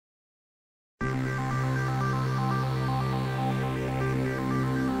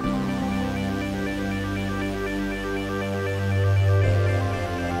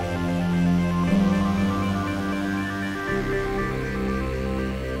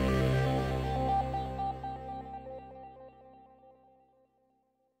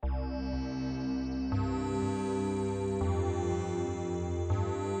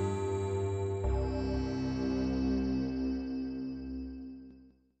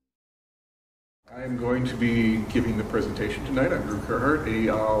I am going to be giving the presentation tonight. I'm Drew Carhart, a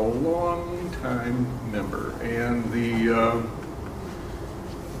long-time member, and the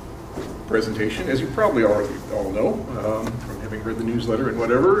presentation, as you probably already all know from having read the newsletter and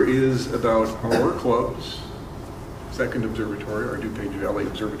whatever, is about our club's second observatory, our DuPage Valley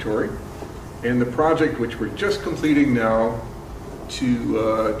Observatory, and the project which we're just completing now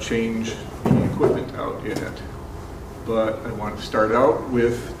to change the equipment out in it. But I want to start out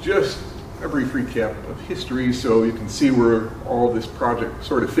with just a brief recap of history so you can see where all this project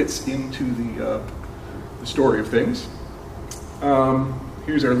sort of fits into the story of things.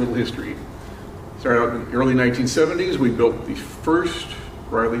 Here's our little history. Started out in the early 1970s. We built the first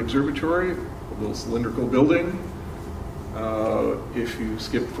Riley Observatory, a little cylindrical building. If you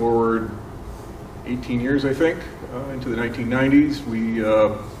skip forward 18 years, I think, into the 1990s, we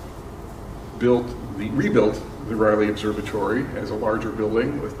rebuilt the Riley Observatory as a larger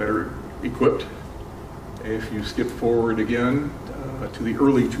building with better equipped. If you skip forward again to the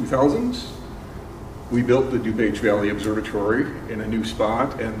early 2000s, we built the DuPage Valley Observatory in a new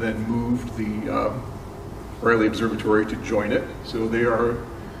spot and then moved the Riley Observatory to join it. So they are,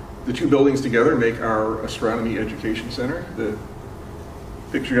 the two buildings together make our Astronomy Education Center. The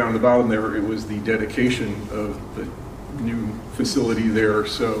picture down at the bottom there, it was the dedication of the new facility there.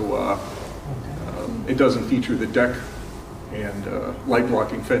 So it doesn't feature the deck and light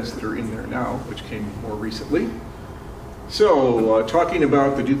blocking fence that are in there now, which came more recently. So talking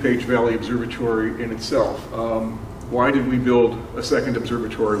about the DuPage Valley Observatory in itself, why did we build a second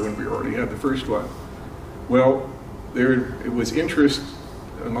observatory when we already had the first one? Well, it was interest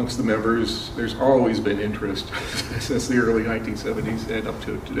amongst the members. There's always been interest since the early 1970s and up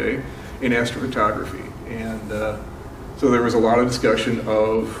to today in astrophotography. And so there was a lot of discussion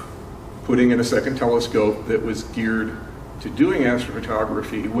of putting in a second telescope that was geared to doing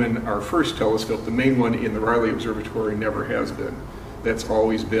astrophotography when our first telescope, the main one in the Riley Observatory, never has been. That's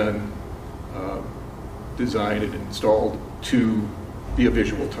always been designed and installed to be a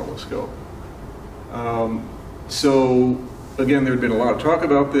visual telescope. So again, there had been a lot of talk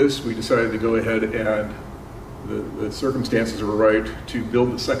about this. We decided to go ahead and the circumstances were right to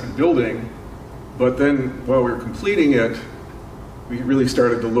build the second building, but then while we were completing it, we really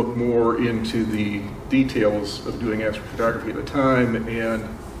started to look more into the details of doing astrophotography at the time, and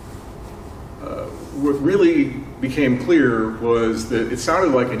what really became clear was that it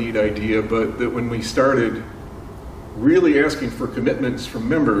sounded like a neat idea, but that when we started really asking for commitments from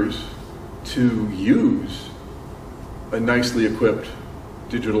members to use a nicely equipped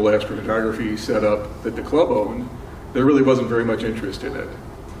digital astrophotography setup that the club owned, there really wasn't very much interest in it.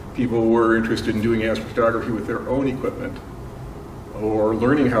 People were interested in doing astrophotography with their own equipment, or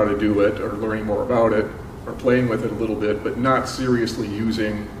learning how to do it, or learning more about it, or playing with it a little bit, but not seriously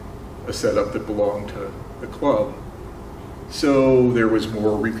using a setup that belonged to the club. So there was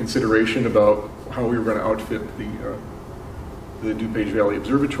more reconsideration about how we were going to outfit the DuPage Valley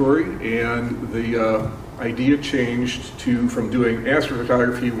Observatory, and the idea changed from doing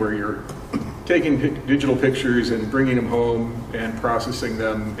astrophotography where you're taking digital pictures and bringing them home and processing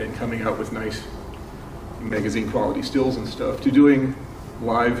them and coming out with nice magazine quality stills and stuff, to doing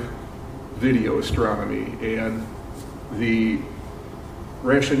live video astronomy. And the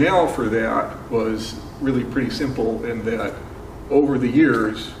rationale for that was really pretty simple, in that over the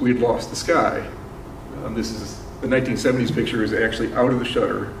years we had lost the sky. The 1970s picture is actually out of the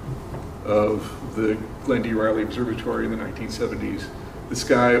shutter of the Glenn D. Riley Observatory in the 1970s. The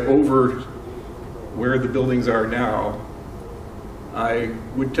sky over where the buildings are now, I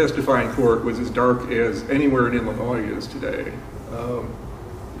would testify in court, was as dark as anywhere in Illinois is today,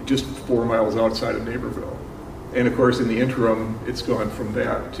 just 4 miles outside of Naperville. And of course, in the interim, it's gone from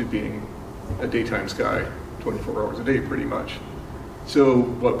that to being a daytime sky 24 hours a day, pretty much. So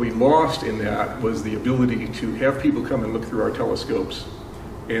what we lost in that was the ability to have people come and look through our telescopes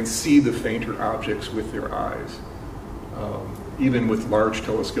and see the fainter objects with their eyes. Even with large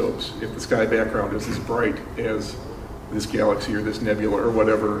telescopes, if the sky background is as bright as this galaxy or this nebula or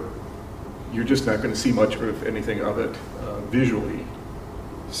whatever, you're just not going to see much of anything of it visually.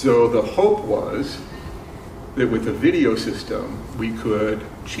 So the hope was that with a video system, we could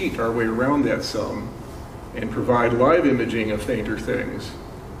cheat our way around that some and provide live imaging of fainter things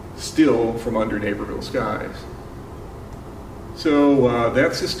still from under Naperville skies. So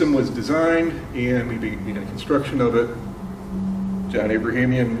that system was designed, and we began construction of it. John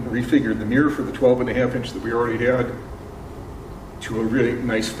Abrahamian refigured the mirror for the 12.5 inch that we already had to a really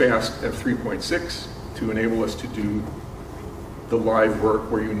nice fast f3.6 to enable us to do the live work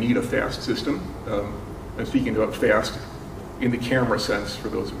where you need a fast system. I'm speaking about fast in the camera sense, for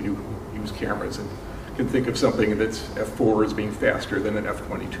those of you who use cameras and can think of something that's f4 as being faster than an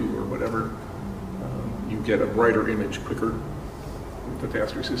f22 or whatever. You get a brighter image quicker with the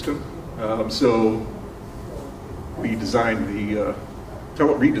faster system. So we redesigned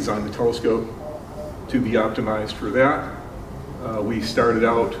the telescope to be optimized for that. We started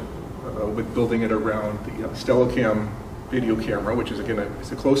out with building it around the Stellacam video camera, which is again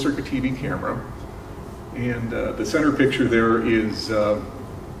it's a closed circuit TV camera. And the center picture there is the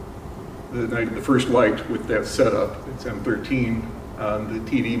first light with that setup. It's M13 on the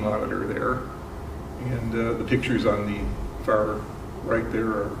TV monitor there. And the pictures on the far right there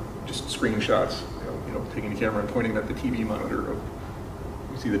are just screenshots, taking the camera and pointing at the TV monitor.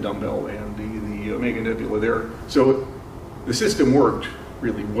 You see the dumbbell and the Omega Nebula there. So the system worked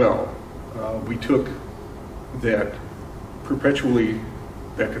really well. We took that perpetually,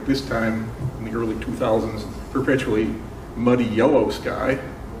 back at this time in the early 2000s, perpetually muddy yellow sky,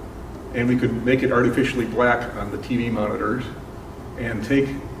 and we could make it artificially black on the TV monitors and take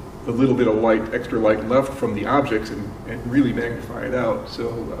the little bit of light, extra light left from the objects and really magnify it out.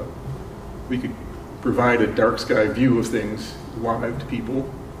 So we could provide a dark sky view of things live to people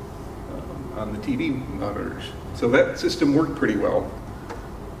on the TV monitors. So that system worked pretty well.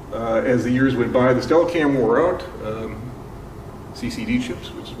 As the years went by, the Stellacam wore out. CCD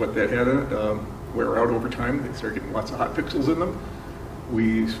chips, which is what that had in it, wear out over time. They started getting lots of hot pixels in them.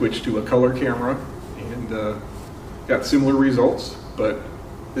 We switched to a color camera and got similar results, but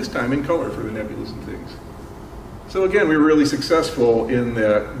this time in color for the nebulas and things. So again, we were really successful in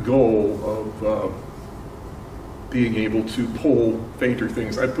that goal of being able to pull fainter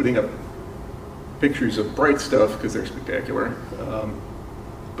things. I'm putting up pictures of bright stuff because they're spectacular,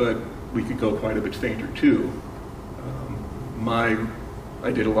 but we could go quite a bit fainter too.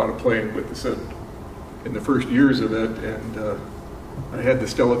 I did a lot of playing with this in the first years of it, and I had the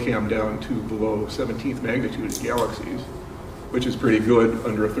Stellacam down to below 17th magnitude in galaxies, which is pretty good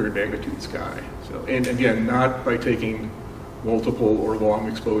under a 3rd magnitude sky. So, and again, not by taking multiple or long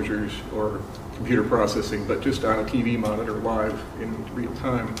exposures or computer processing, but just on a TV monitor live in real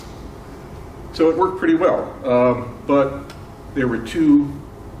time. So it worked pretty well, but there were two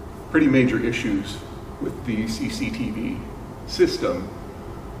pretty major issues with the CCTV system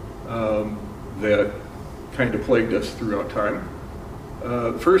that kind of plagued us throughout time.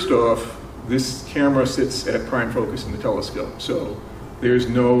 First off, this camera sits at prime focus in the telescope, so there's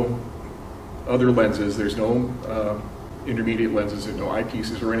no other lenses, there's no intermediate lenses, there's no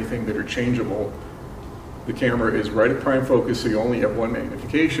eyepieces or anything that are changeable. The camera is right at prime focus, so you only have one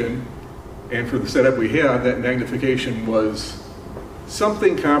magnification, and for the setup we had, that magnification was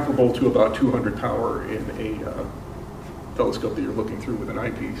something comparable to about 200 power in a telescope that you're looking through with an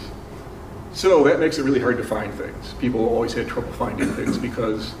eyepiece. So that makes it really hard to find things. People always had trouble finding things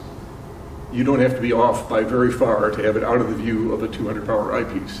because you don't have to be off by very far to have it out of the view of a 200 power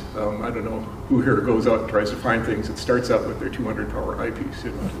eyepiece. I don't know who here goes out and tries to find things that starts out with their 200 power eyepiece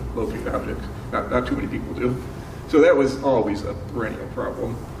to locate objects. Not too many people do. So that was always a perennial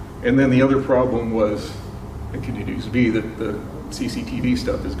problem. And then the other problem was, and continues to be, that the CCTV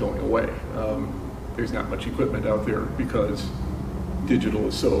stuff is going away. There's not much equipment out there because digital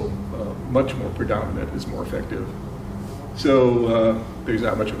is so much more predominant, is more effective. So there's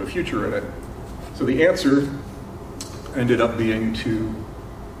not much of a future in it. So the answer ended up being to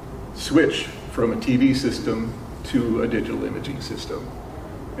switch from a TV system to a digital imaging system.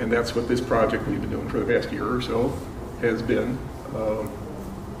 And that's what this project we've been doing for the past year or so has been,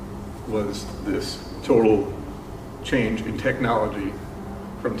 was this total change in technology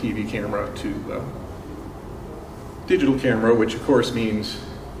from TV camera to digital camera, which of course means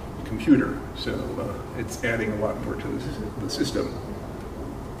computer. So it's adding a lot more to the system.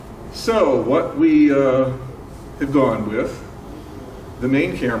 So what we have gone with, the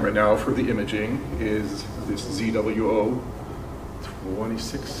main camera now for the imaging is this ZWO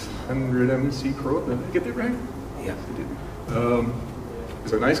 2600 MC Pro. Did I get that right? Yeah. I did.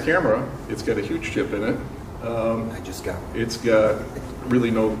 It's a nice camera. It's got a huge chip in it. I just got one. It's got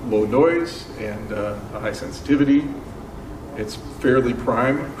really no low noise and a high sensitivity. It's fairly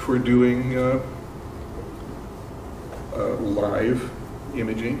prime for doing live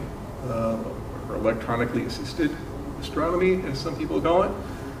imaging, or electronically assisted astronomy, as some people call it.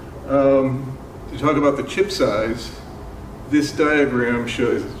 To talk about the chip size, this diagram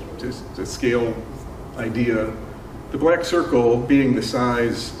shows just a scale idea. The black circle being the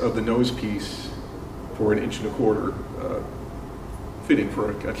size of the nose piece for 1 1/4 inch, fitting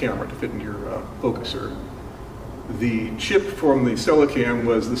for a camera to fit in your focuser. The chip from the Stellacam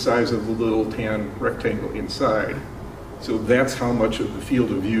was the size of the little tan rectangle inside. So that's how much of the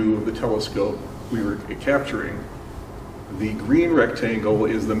field of view of the telescope we were capturing. The green rectangle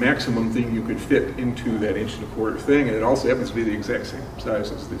is the maximum thing you could fit into that 1.25" thing, and it also happens to be the exact same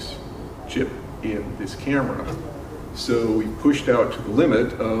size as this chip in this camera. So we pushed out to the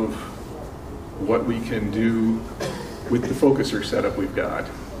limit of what we can do with the focuser setup we've got.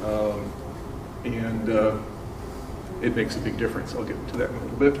 It makes a big difference. I'll get into that in a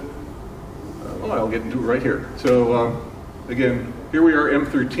little bit. I'll get into it right here. So again, here we are,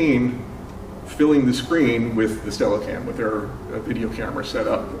 M13, filling the screen with the Stellacam, with our video camera set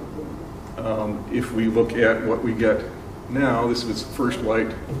up. If we look at what we get now, this was first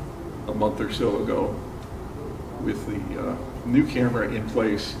light a month or so ago with the new camera in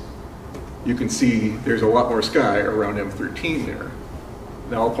place. You can see there's a lot more sky around M13 there.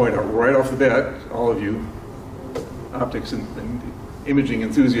 Now I'll point out right off the bat, all of you optics and imaging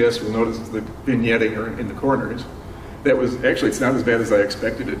enthusiasts will notice the vignetting in the corners. That was, actually it's not as bad as I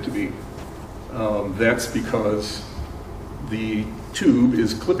expected it to be. That's because the tube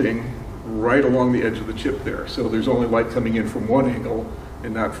is clipping right along the edge of the chip there. So there's only light coming in from one angle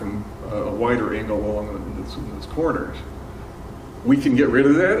and not from a wider angle along those corners. We can get rid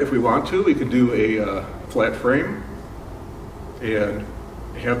of that if we want to. We can do a flat frame and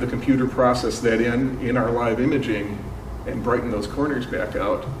have the computer process that in our live imaging and brighten those corners back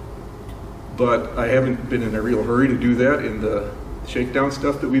out. But I haven't been in a real hurry to do that in the shakedown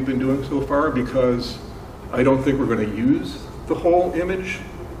stuff that we've been doing so far, because I don't think we're going to use the whole image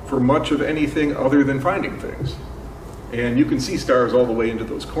for much of anything other than finding things. And you can see stars all the way into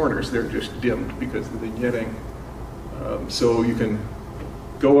those corners. They're just dimmed because of the vignetting. So you can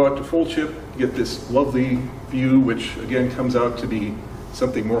go out to full chip, get this lovely view, which again comes out to be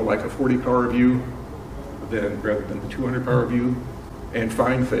something more like a 40 power view rather than the 200 power view, and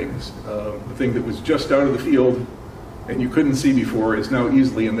find things. The thing that was just out of the field and you couldn't see before is now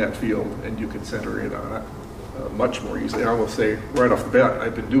easily in that field, and you can center it on it much more easily. I will say right off the bat,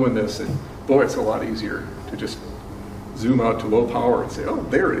 I've been doing this, and boy, it's a lot easier to just zoom out to low power and say, oh,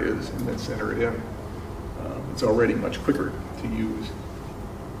 there it is, and then center it in. It's already much quicker to use.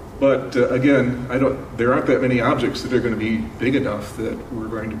 But again, there aren't that many objects that are going to be big enough that we're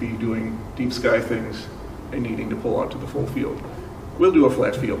going to be doing deep sky things and needing to pull out to the full field. We'll do a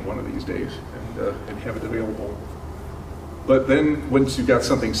flat field one of these days and have it available. But then once you've got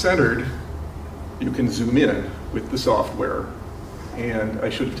something centered, you can zoom in with the software. And I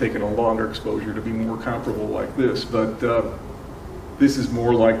should have taken a longer exposure to be more comparable like this, but this is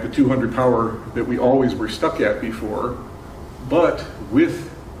more like the 200 power that we always were stuck at before. But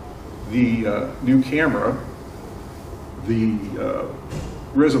with the new camera, the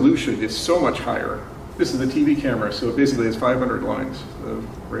resolution is so much higher. This is a TV camera, so it basically has 500 lines of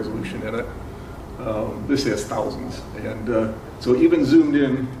resolution in it. This has thousands. And so even zoomed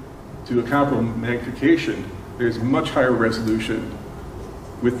in to a comparable magnification, there's much higher resolution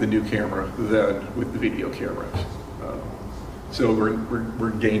with the new camera than with the video cameras. So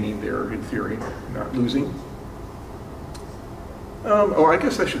we're gaining there in theory, not losing. I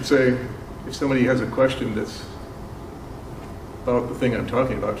guess I should say, if somebody has a question that's about the thing I'm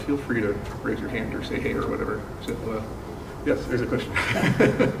talking about, feel free to raise your hand or say hey or whatever. So, yes, there's a question.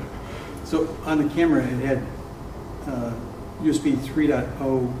 So on the camera, it had USB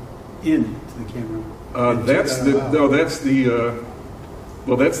 3.0 in to the camera. That's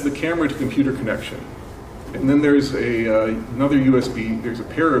the camera to computer connection. And then there's another USB, there's a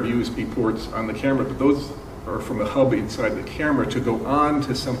pair of USB ports on the camera, but those are from a hub inside the camera to go on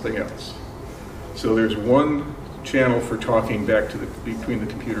to something else. So there's one channel for talking back to between the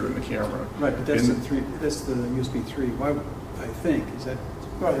computer and the camera. Right, but that's the USB 3. Why, I think, is that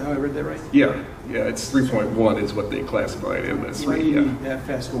how I read that right? Yeah, it's 3.1 is what they classify it as. Why do you need that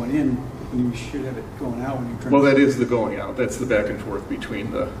fast going in when you should have it going out when you're trying Well, that is the going out. That's the back and forth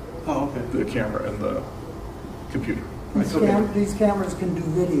between the camera and the computer. These cameras can do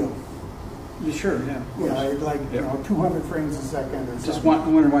video. You sure, yeah. Yeah, like 200 frames a second or something. Just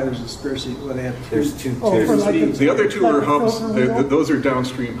wondering why there's a spare seat. Well, they have There's two. The other two are hubs. Those are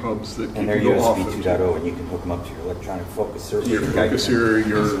downstream hubs that and you can they're go off USB of. 2.0, and you can hook them up to your electronic focuser. Your focuser,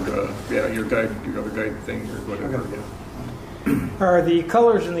 your other guide thing, or whatever. Okay. Yeah. Are the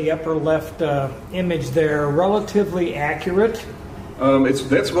colors in the upper left image there relatively accurate?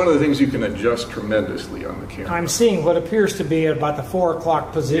 That's one of the things you can adjust tremendously on the camera. I'm seeing what appears to be about the 4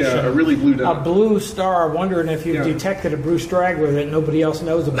 o'clock position. Yeah, a really blue dot. A blue star. Wondering if you've detected a blue drag with it nobody else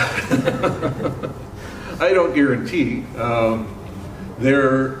knows about. I don't guarantee.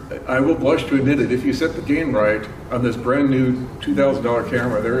 I will blush to admit it, if you set the gain right on this brand new $2,000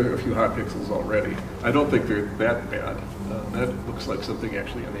 camera, there are a few hot pixels already. I don't think they're that bad. That looks like something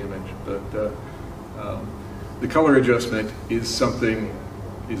actually on the image. But the color adjustment is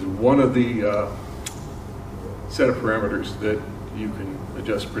one of the set of parameters that you can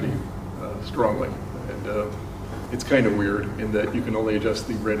adjust pretty strongly. And it's kind of weird in that you can only adjust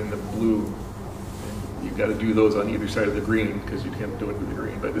the red and the blue. You've got to do those on either side of the green because you can't do it with the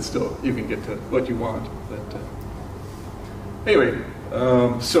green, but it's still, you can get to what you want. But anyway,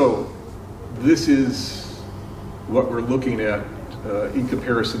 so this is what we're looking at in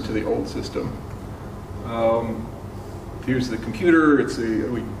comparison to the old system. Here's the computer.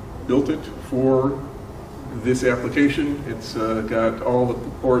 We built it for this application. It's got all the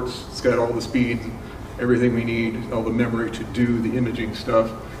ports, it's got all the speeds, everything we need, all the memory to do the imaging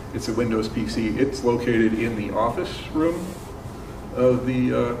stuff. It's a Windows PC. It's located in the office room of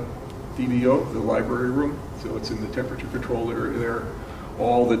the DVO, the library room. So it's in the temperature control area there.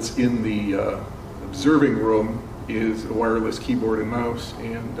 All that's in the observing room is a wireless keyboard and mouse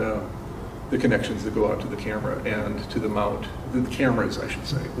and the connections that go out to the camera and to the mount. The cameras, I should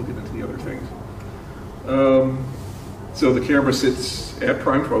say. We'll get into the other things. So the camera sits at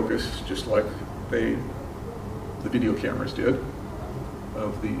prime focus, just like the video cameras did,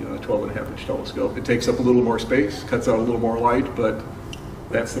 of the 12.5-inch telescope. It takes up a little more space, cuts out a little more light, but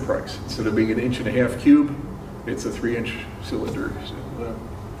that's the price. Instead of being an 1.5-inch cube, it's a 3-inch cylinder. So,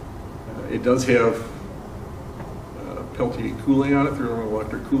 it does have Peltier cooling on it,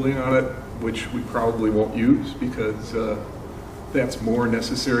 thermoelectric cooling on it, which we probably won't use because that's more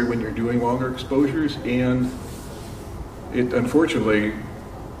necessary when you're doing longer exposures, and it unfortunately,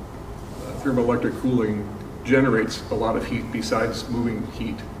 thermoelectric cooling generates a lot of heat besides moving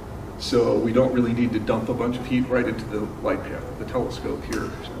heat. So we don't really need to dump a bunch of heat right into the light path of the telescope here.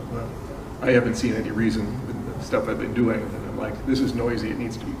 So, I haven't seen any reason in the stuff I've been doing that I'm like, this is noisy, it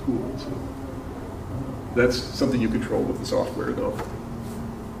needs to be cooled. So that's something you control with the software though.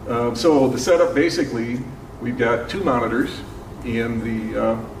 So the setup, basically, we've got 2 monitors in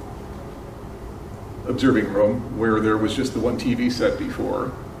the observing room where there was just the one TV set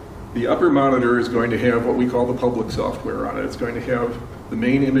before. The upper monitor is going to have what we call the public software on it. It's going to have the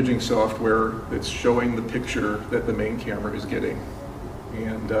main imaging software that's showing the picture that the main camera is getting.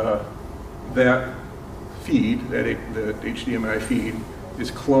 And that feed, that HDMI feed,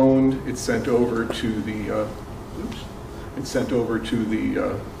 is cloned. It's sent over to the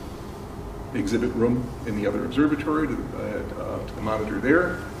exhibit room in the other observatory, to the monitor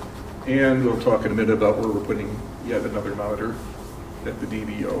there. And we'll talk in a minute about where we're putting yet another monitor at the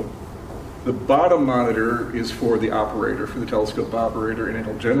DVO. The bottom monitor is for the operator, for the telescope operator, and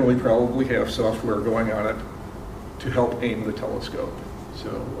it'll generally probably have software going on it to help aim the telescope.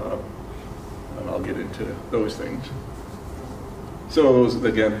 So I'll get into those things. So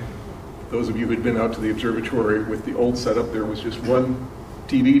again, those of you who'd been out to the observatory with the old setup, there was just one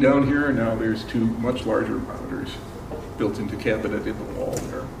TV down here, and now there's 2 much larger monitors built into cabinet in the wall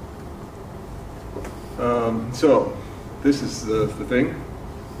there. So this is the thing.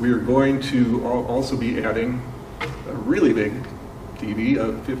 We are going to also be adding a really big TV,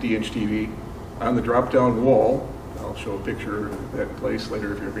 a 50-inch TV, on the drop-down wall. I'll show a picture of that in place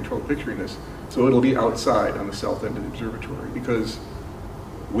later if you're having trouble picturing this. So it'll be outside on the south end of the observatory, because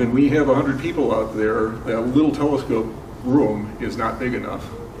when we have 100 people out there, that little telescope room is not big enough.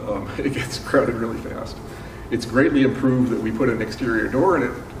 It gets crowded really fast. It's greatly improved that we put an exterior door in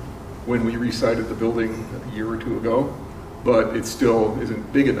it when we resited the building a year or 2 ago, but it still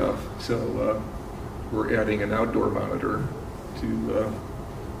isn't big enough. So we're adding an outdoor monitor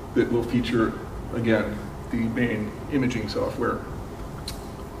that will feature, again, the main imaging software.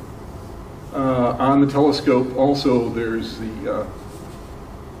 On the telescope also there's the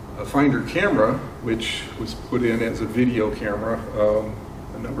Finder camera, which was put in as a video camera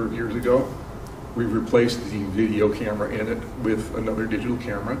a number of years ago. We've replaced the video camera in it with another digital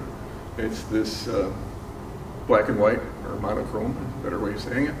camera. It's this black and white, or monochrome, better way of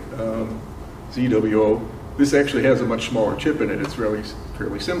saying it, ZWO. This actually has a much smaller chip in it. It's really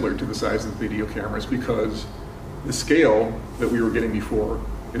fairly similar to the size of the video cameras because the scale that we were getting before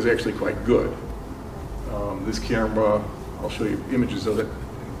is actually quite good. This camera, I'll show you images of it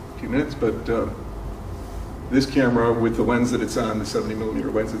in a few minutes, but this camera with the lens that it's on, the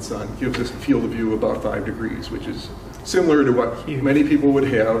 70mm lens it's on, gives us a field of view about 5 degrees, which is similar to what many people would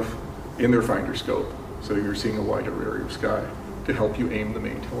have in their finder scope. So you're seeing a wider area of sky to help you aim the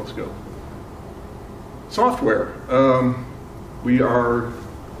main telescope. Software. We are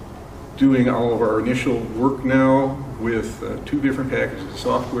doing all of our initial work now with 2 different packages of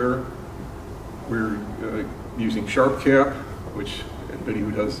software. We're using SharpCap, which anybody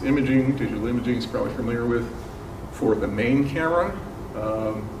who does imaging, digital imaging, is probably familiar with, for the main camera.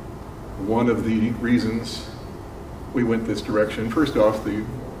 One of the reasons we went this direction, first off, the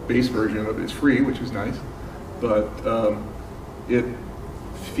base version of it is free, which is nice, but it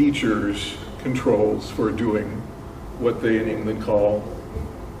features controls for doing what they in England call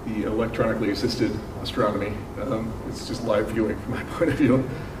the electronically assisted astronomy. It's just live viewing from my point of view.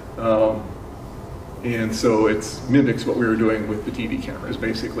 And so it mimics what we were doing with the TV cameras,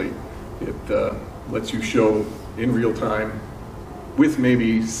 basically. It lets you show in real time with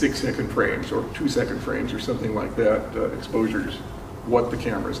maybe 6-second frames or 2-second frames or something like that, exposures, what the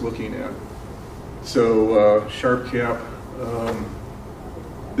camera is looking at. So SharpCap,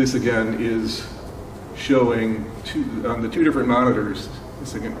 this again is showing on the 2 different monitors.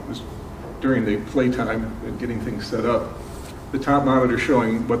 This again was during the playtime and getting things set up. The top monitor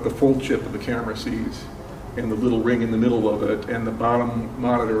showing what the full chip of the camera sees and the little ring in the middle of it, and the bottom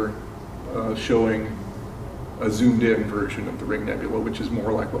monitor showing a zoomed in version of the ring nebula, which is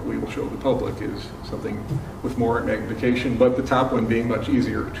more like what we will show the public, is something with more magnification, but the top one being much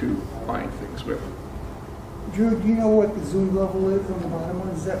easier to find things with. Drew, do you know what the zoom level is on the bottom one?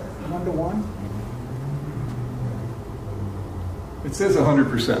 Is that 1:1? It says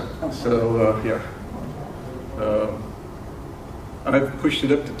 100%, so yeah. I've pushed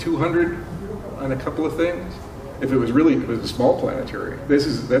it up to 200 on a couple of things. If it was a small planetary,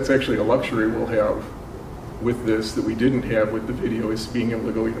 that's actually a luxury we'll have with this that we didn't have with the video, is being able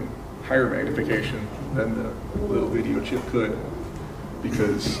to go even higher magnification than the little video chip could,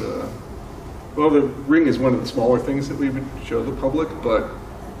 because well, the ring is one of the smaller things that we would show the public, but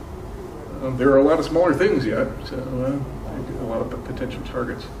there are a lot of smaller things yet, so a lot of potential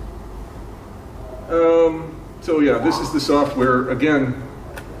targets. So yeah, this is the software. Again,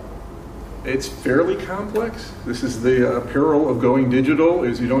 it's fairly complex. This is the peril of going digital,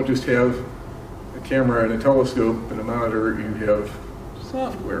 is you don't just have a camera and a telescope and a monitor, you have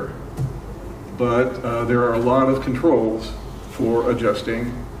software. But there are a lot of controls for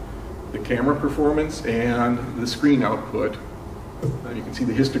adjusting the camera performance and the screen output. You can see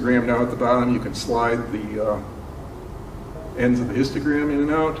the histogram now at the bottom. You can slide the ends of the histogram in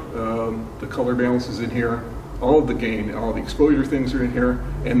and out. The color balance is in here. All of the gain, all of the exposure things are in here,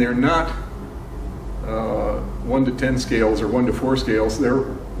 and they're not 1 to 10 scales or 1 to 4 scales. They're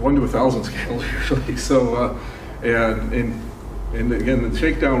 1 to 1,000 scales usually. So, and again, the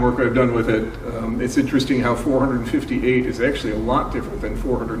shakedown work I've done with it, it's interesting how 458 is actually a lot different than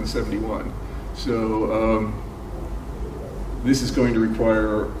 471. So this is going to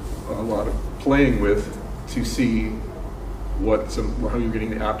require a lot of playing with to see how you're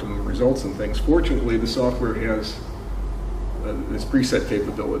getting the optimum results and things. Fortunately, the software has this preset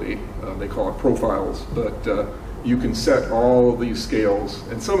capability. They call it profiles, but you can set all of these scales,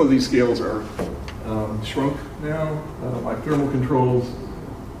 and some of these scales are shrunk now, like thermal controls.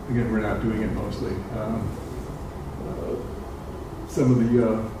 Again, we're not doing it mostly. Some of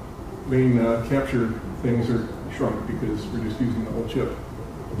the main capture things are shrunk because we're just using the whole chip.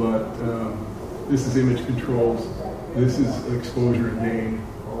 But this is image controls. This is exposure and gain,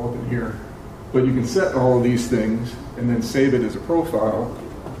 all up in here. But you can set all of these things and then save it as a profile.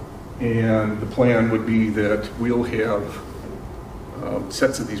 And the plan would be that we'll have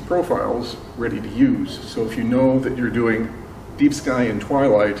sets of these profiles ready to use. So if you know that you're doing deep sky and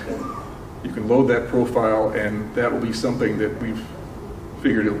twilight, you can load that profile, and that will be something that we've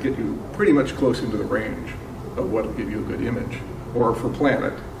figured it'll get you pretty much close into the range of what will give you a good image, or for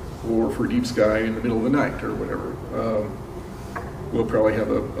planet, or for deep sky in the middle of the night, or whatever. We'll probably have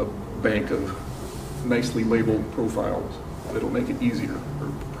a bank of nicely labeled profiles that'll make it easier,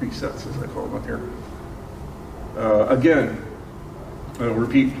 or presets as I call them up here. Again, I'll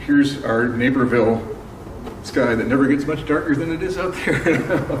repeat, here's our Naperville sky that never gets much darker than it is out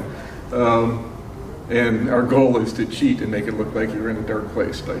there. And our goal is to cheat and make it look like you're in a dark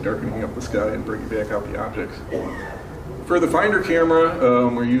place by darkening up the sky and bringing back out the objects. For the Finder camera,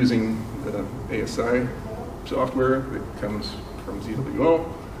 we're using the ASI software that comes from ZWO.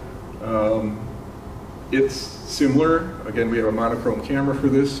 It's similar. Again, we have a monochrome camera for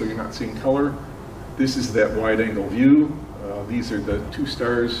this, so you're not seeing color. This is that wide-angle view. These are the 2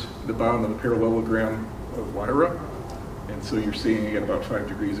 stars at the bottom of the parallelogram of Lyra. And so you're seeing, again, about 5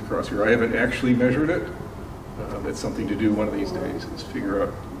 degrees across here. I haven't actually measured it. That's something to do one of these days, is figure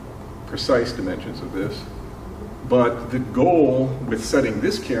out precise dimensions of this. But the goal with setting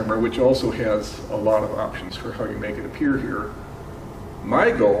this camera, which also has a lot of options for how you make it appear here,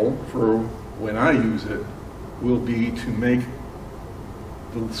 my goal for when I use it will be to make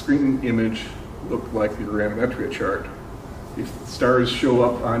the screen image look like the granulometria chart. If the stars show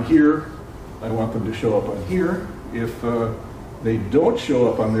up on here, I want them to show up on here. If they don't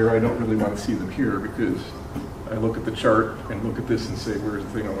show up on there, I don't really want to see them here, because I look at the chart and look at this and say, where's the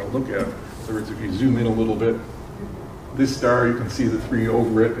thing I want to look at? In other words, if you zoom in a little bit, this star, you can see the 3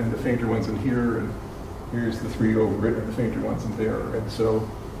 over it and the fainter ones in here, and here's the 3 over it and the fainter ones in there. And so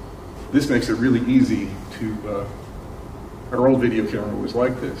this makes it really easy to, our old video camera was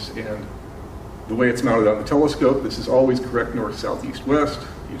like this, and the way it's mounted on the telescope, this is always correct north, south, east, west.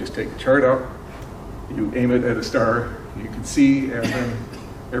 You just take the chart out, you aim it at a star you can see, and then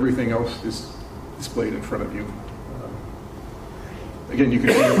everything else is displayed in front of you. Again, you can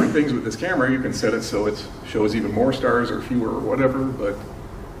do different things with this camera. You can set it so it shows even more stars or fewer or whatever, but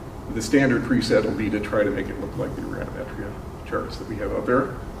the standard preset will be to try to make it look like the granulometria charts that we have out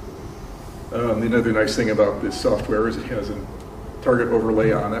there. Another nice thing about this software is it has a target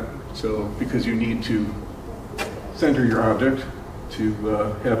overlay on it. So because you need to center your object to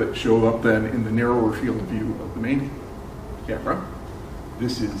have it show up then in the narrower field of view of the main camera.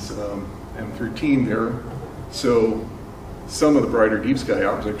 This is M13 there. So some of the brighter deep sky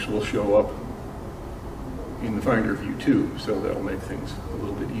objects will show up in the finder view too. So that'll make things a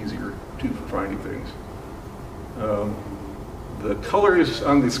little bit easier too for finding things. The colors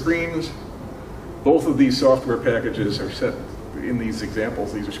on the screens, both of these software packages are set in these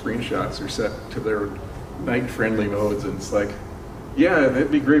examples, these are screenshots, are set to their night-friendly modes, and it's like, yeah,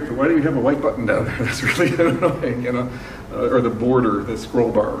 that'd be great, but why do you have a white button down there? That's really annoying, you know? Or the border, the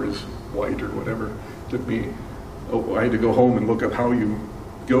scroll bar is white or whatever. It took me, I had to go home and look up how you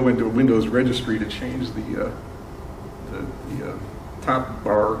go into a Windows registry to change the top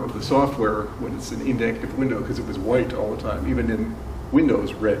bar of the software when it's an inactive window, because it was white all the time, even in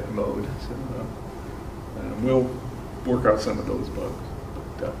Windows red mode. So we'll work out some of those bugs.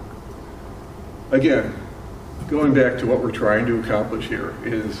 But, again, going back to what we're trying to accomplish here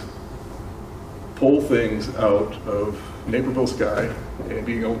is pull things out of Naperville sky and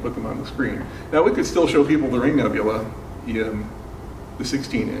being able to put them on the screen. Now, we could still show people the ring nebula in the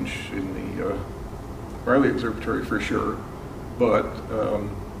 16-inch in the Valley Observatory for sure, but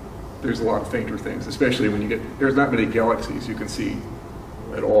there's a lot of fainter things, especially when you get, there's not many galaxies you can see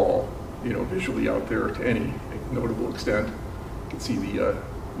at all, you know, visually out there to any notable extent. You can see the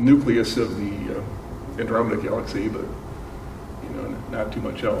nucleus of the Andromeda galaxy, but you know, not too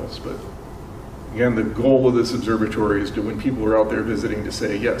much else. But again, the goal of this observatory is to, when people are out there visiting, to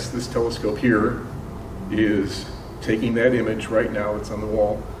say, yes, this telescope here is taking that image right now, it's on the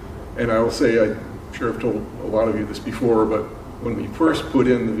wall. And I will say, I'm sure I've told a lot of you this before, but when we first put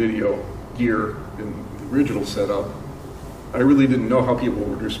in the video gear in the original setup, I really didn't know how people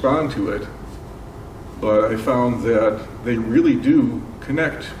would respond to it, but I found that they really do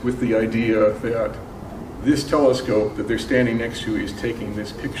connect with the idea that this telescope that they're standing next to is taking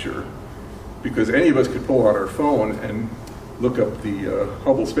this picture, because any of us could pull out our phone and look up the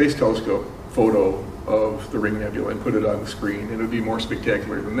Hubble Space Telescope photo of the Ring Nebula and put it on the screen, and it would be more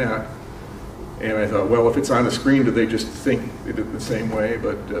spectacular than that. And I thought, well, if it's on the screen, do they just think they did it the same way?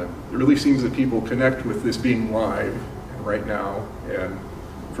 But it really seems that people connect with this being live and right now and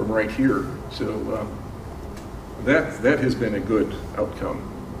from right here. So that has been a good outcome.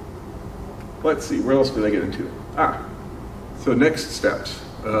 Let's see, where else did I get into? So next steps.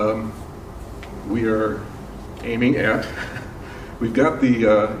 We are aiming at, we've got the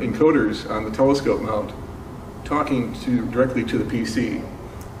encoders on the telescope mount talking directly to the PC.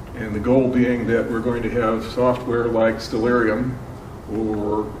 And the goal being that we're going to have software like Stellarium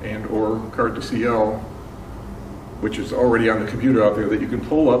or Card2CL, which is already on the computer out there, that you can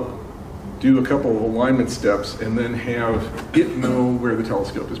pull up, do a couple of alignment steps, and then have it know where the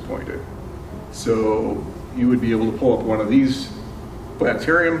telescope is pointed. So you would be able to pull up one of these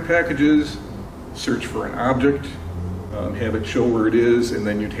planetarium packages, search for an object, have it show where it is, and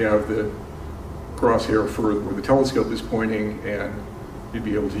then you'd have the crosshair for where the telescope is pointing, and you'd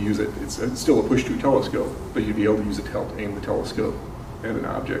be able to use it. It's still a push-to telescope, but you'd be able to use it to help aim the telescope at an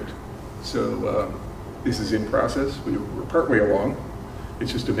object. So this is in process. We're partway along.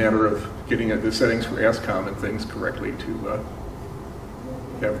 It's just a matter of getting the settings for ASCOM and things correctly to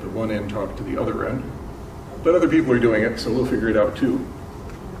have the one end talk to the other end. But other people are doing it, so we'll figure it out too.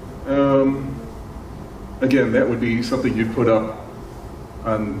 Again, that would be something you'd put up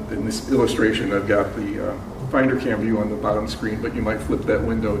in this illustration. I've got the finder cam view on the bottom screen, but you might flip that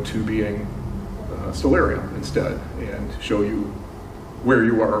window to being Stellarium instead and show you where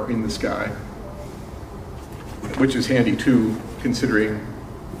you are in the sky, which is handy too, considering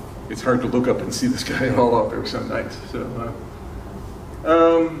it's hard to look up and see the sky at all out there some nights.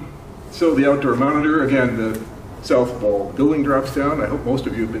 So the outdoor monitor, again, the south wall building drops down. I hope most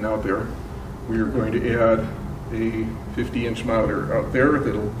of you have been out there. We are going to add a 50-inch monitor out there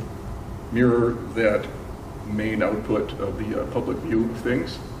that'll mirror that main output of the public view of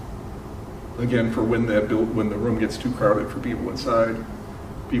things. Again, for when the room gets too crowded for people inside,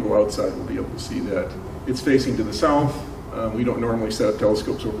 people outside will be able to see that. It's facing to the south. We don't normally set up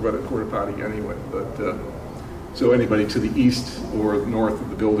telescopes over by the porta potty anyway, but so anybody to the east or north of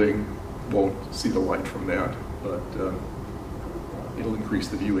the building won't see the light from that, but it'll increase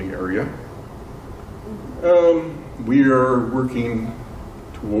the viewing area. We are working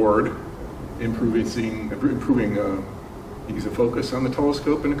toward improving ease of focus on the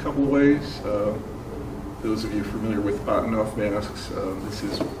telescope in a couple of ways. Those of you familiar with bottom-off masks, this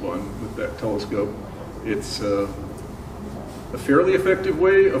is one with that telescope. It's a fairly effective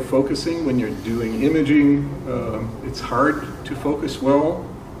way of focusing when you're doing imaging. It's hard to focus well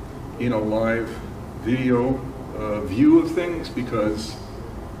in a live video view of things because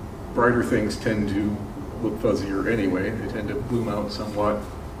brighter things tend to look fuzzier anyway. They tend to bloom out somewhat.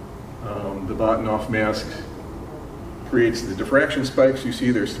 The bottom-off mask creates the diffraction spikes. You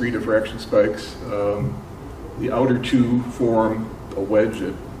see there's 3 diffraction spikes. The outer 2 form a wedge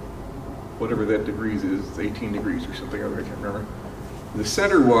at whatever that degrees is, it's 18 degrees or something, I can't remember. The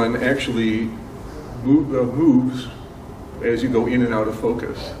center one actually moves as you go in and out of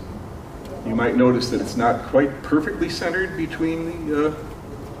focus. You might notice that it's not quite perfectly centered between the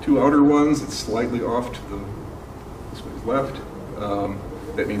 2 outer ones. It's slightly off to this one's left.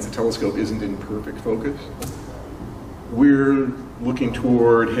 That means the telescope isn't in perfect focus. We're looking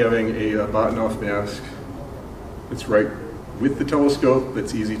toward having a bottom-off mask that's right with the telescope,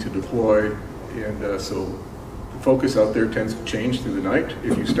 that's easy to deploy, and so the focus out there tends to change through the night.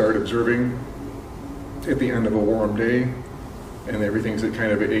 If you start observing at the end of a warm day and everything's at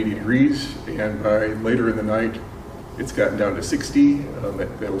kind of at 80 degrees, and by later in the night it's gotten down to 60,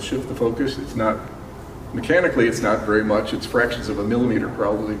 that'll shift the focus. It's not, mechanically it's not very much, it's fractions of a millimeter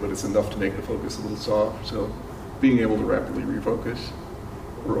probably, but it's enough to make the focus a little soft, so being able to rapidly refocus.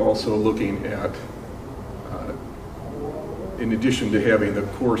 We're also looking at, in addition to having the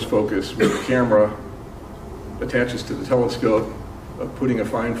coarse focus where the camera attaches to the telescope, putting a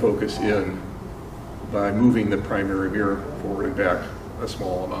fine focus in by moving the primary mirror forward and back a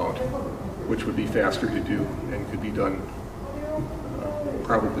small amount, which would be faster to do and could be done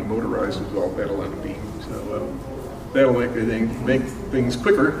probably motorized as well. That'll end up being. So that'll make things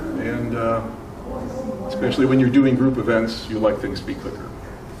quicker, and especially when you're doing group events, you like things to be quicker.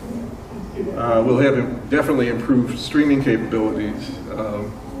 We'll have definitely improved streaming capabilities.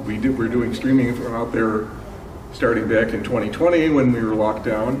 We're doing streaming from out there starting back in 2020 when we were locked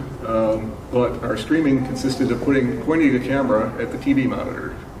down, but our streaming consisted of pointing a camera at the TV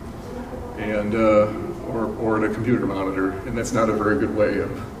monitor and or at a computer monitor, and that's not a very good way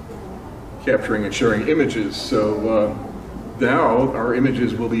of capturing and sharing images. So now our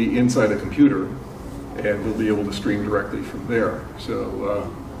images will be inside a computer, and we'll be able to stream directly from there.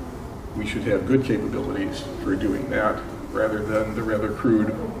 So we should have good capabilities for doing that, rather than the rather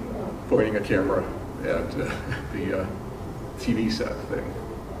crude pointing a camera at the TV set thing.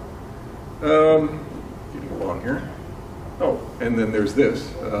 Getting along here. Oh, and then there's this.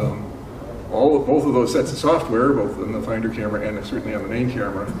 Both of those sets of software, both on the Finder camera and certainly on the main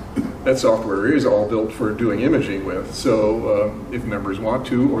camera, that software is all built for doing imaging with. So if members want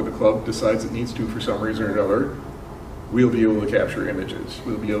to, or the club decides it needs to for some reason or another, we'll be able to capture images.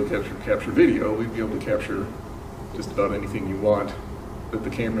 We'll be able to capture video. We'll be able to capture just about anything you want that the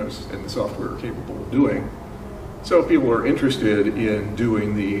cameras and the software are capable of doing. So if people are interested in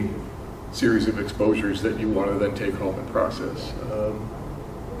doing the series of exposures that you want to then take home and process,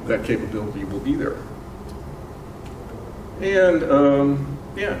 that capability will be there. And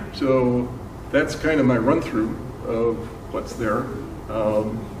yeah, so that's kind of my run-through of what's there.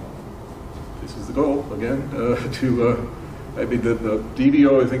 This is the goal, again, I mean, the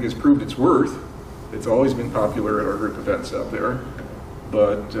DVO, I think, has proved its worth. It's always been popular at our group events out there,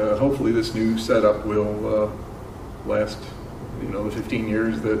 but hopefully this new setup will last, the 15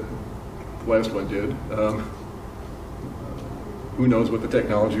 years that the last one did. Who knows what the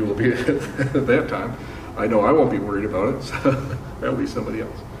technology will be at that time. I know I won't be worried about it, so that'll be somebody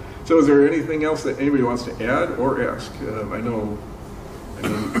else. So is there anything else that anybody wants to add or ask? I know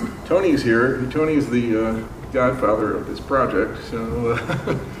Tony's here. Tony is the godfather of this project, so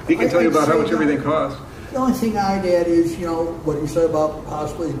he can tell you about how much everything costs. The only thing I'd add is, what you said about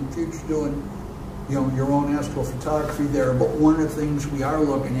possibly in the future doing your own astrophotography there. But one of the things we are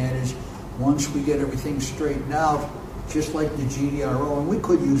looking at is once we get everything straightened out, just like the GDRO, and we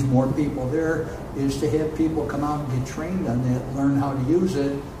could use more people there, is to have people come out and get trained on that, learn how to use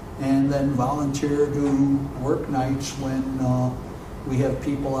it, and then volunteer to work nights when we have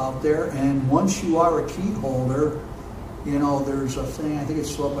people out there. And once you are a key holder, there's a thing, I think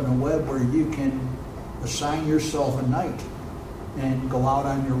it's up on the web, where you can assign yourself a night and go out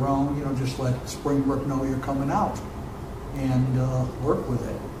on your own, just let Springbrook know you're coming out and work with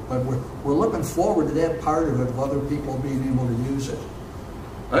it. But we're looking forward to that part of it, of other people being able to use it.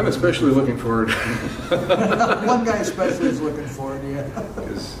 I'm especially looking forward. One guy especially is looking forward, yeah.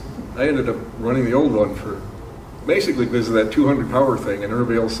 Because I ended up running the old one for, basically because of that 200 power thing, and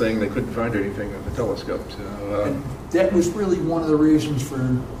everybody else saying they couldn't find anything on the telescope. So, and that was really one of the reasons for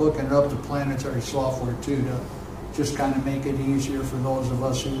hooking it up to planetary software too, to just kind of make it easier for those of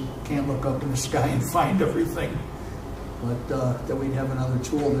us who can't look up in the sky and find everything. But that we'd have another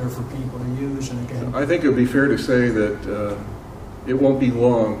tool there for people to use. And again, I think it would be fair to say that it won't be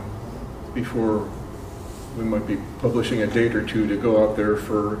long before we might be publishing a date or two to go out there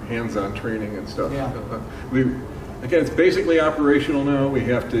for hands-on training and stuff. Yeah. Again, it's basically operational now. We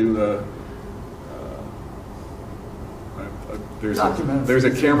have to. There's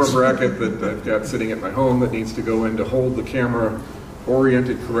a camera bracket that I've got sitting at my home that needs to go in to hold the camera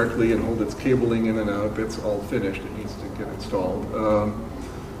oriented correctly and hold its cabling in and out. It's all finished. It needs to get installed.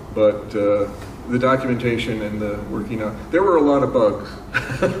 But the documentation and the working out, there were a lot of bugs.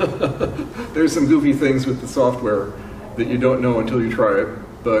 There's some goofy things with the software that you don't know until you try it,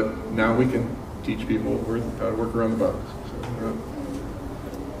 but now we can teach people how to work around the bugs. So,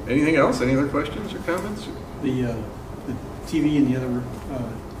 anything else? Any other questions or comments? The TV and the other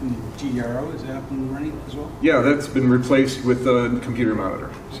and the GDRO, is that up and running as well? Yeah, that's been replaced with a computer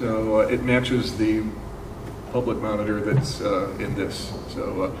monitor. So it matches the public monitor that's in this.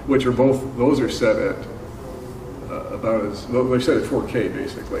 So, which are both, those are set at about as, well, they're set at 4K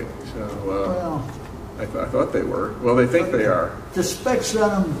basically. So well, I thought they were. Well, they think they are. the specs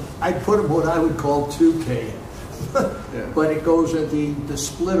on them, I'd put them what I would call 2K. Yeah. But it goes at the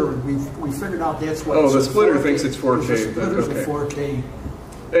splitter. We figured out that's what. Oh, it's the a splitter 4K. thinks it's 4K. The splitter's Okay. a 4K.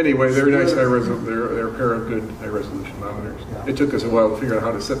 Anyway, they're nice they're a pair of good high resolution monitors. Yeah. It took us a while to figure out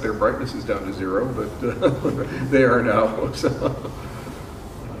how to set their brightnesses down to 0, but they are now. So,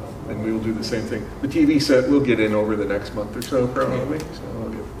 and we will do the same thing. The TV set we'll get in over the next month or so, probably. So I'll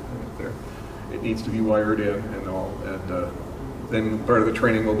get it there. It needs to be wired in and all. And then part of the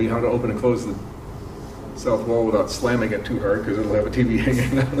training will be how to open and close the south wall without slamming it too hard, because it'll have a TV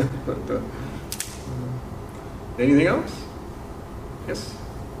hanging on it. But anything else? Yes.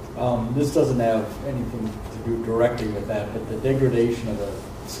 This doesn't have anything to do directly with that, but the degradation of the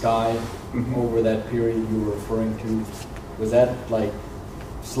sky over that period you were referring to, was that like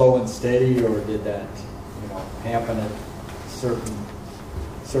slow and steady, or did that happen at certain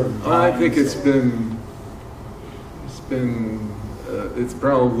times? I think it's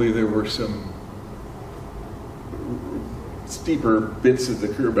probably there were some steeper bits of the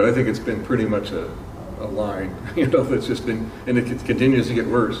curve, but I think it's been pretty much a line, that's just been, and it continues to get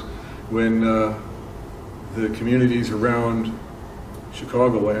worse. When the communities around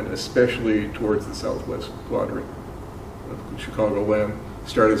Chicagoland, especially towards the southwest quadrant of Chicagoland,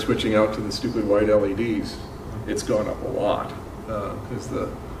 started switching out to the stupid white LEDs, it's gone up a lot, because the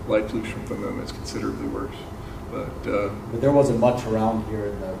light pollution from them is considerably worse. But there wasn't much around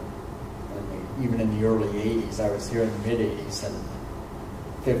here even in the early 80s. I was here in the mid 80s, and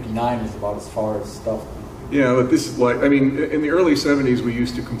 59 was about as far as stuff. Yeah, but this is like, I mean, in the early 70s we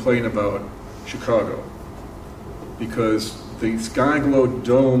used to complain about Chicago because the sky glow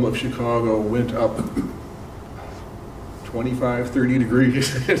dome of Chicago went up 25, 30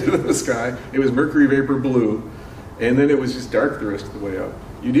 degrees into the sky. It was mercury vapor blue, and then it was just dark the rest of the way up.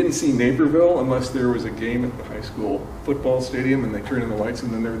 You didn't see Naperville unless there was a game at the high school football stadium and they turned on the lights,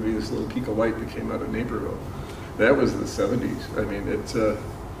 and then there would be this little peak of light that came out of Naperville. That was the 70s. I mean, it's,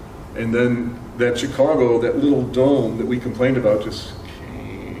 and then that Chicago, that little dome that we complained about just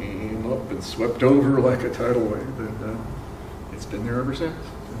came up and swept over like a tidal wave, and it's been there ever since.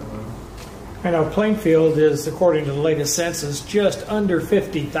 I know Plainfield is, according to the latest census, just under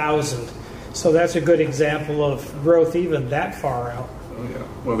 50,000. So that's a good example of growth even that far out. Oh yeah,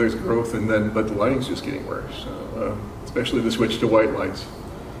 well there's growth, and then, but the lighting's just getting worse, especially the switch to white lights.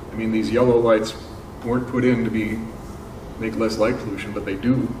 I mean, these yellow lights weren't put in to make less light pollution, but they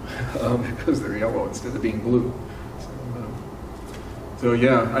do because they're yellow instead of being blue. So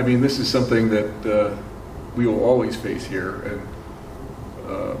yeah, I mean, this is something that we will always face here, and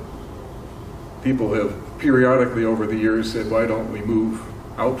people have periodically over the years said, why don't we move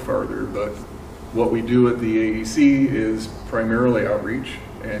out farther? But what we do at the AEC is primarily outreach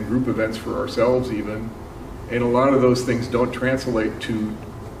and group events for ourselves even. And a lot of those things don't translate to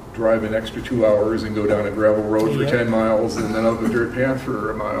drive an extra 2 hours and go down a gravel road for 10 miles and then up a dirt path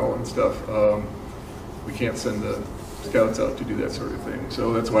for a mile and stuff. We can't send the scouts out to do that sort of thing.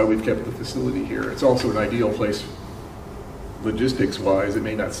 So that's why we've kept the facility here. It's also an ideal place logistics-wise. It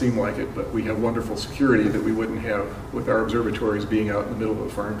may not seem like it, but we have wonderful security that we wouldn't have with our observatories being out in the middle of a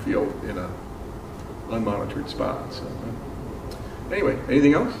farm field in a unmonitored spot. So anyway,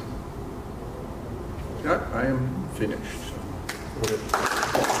 anything else? Scott, I am finished.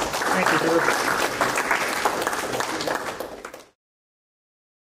 Thank you, Drew.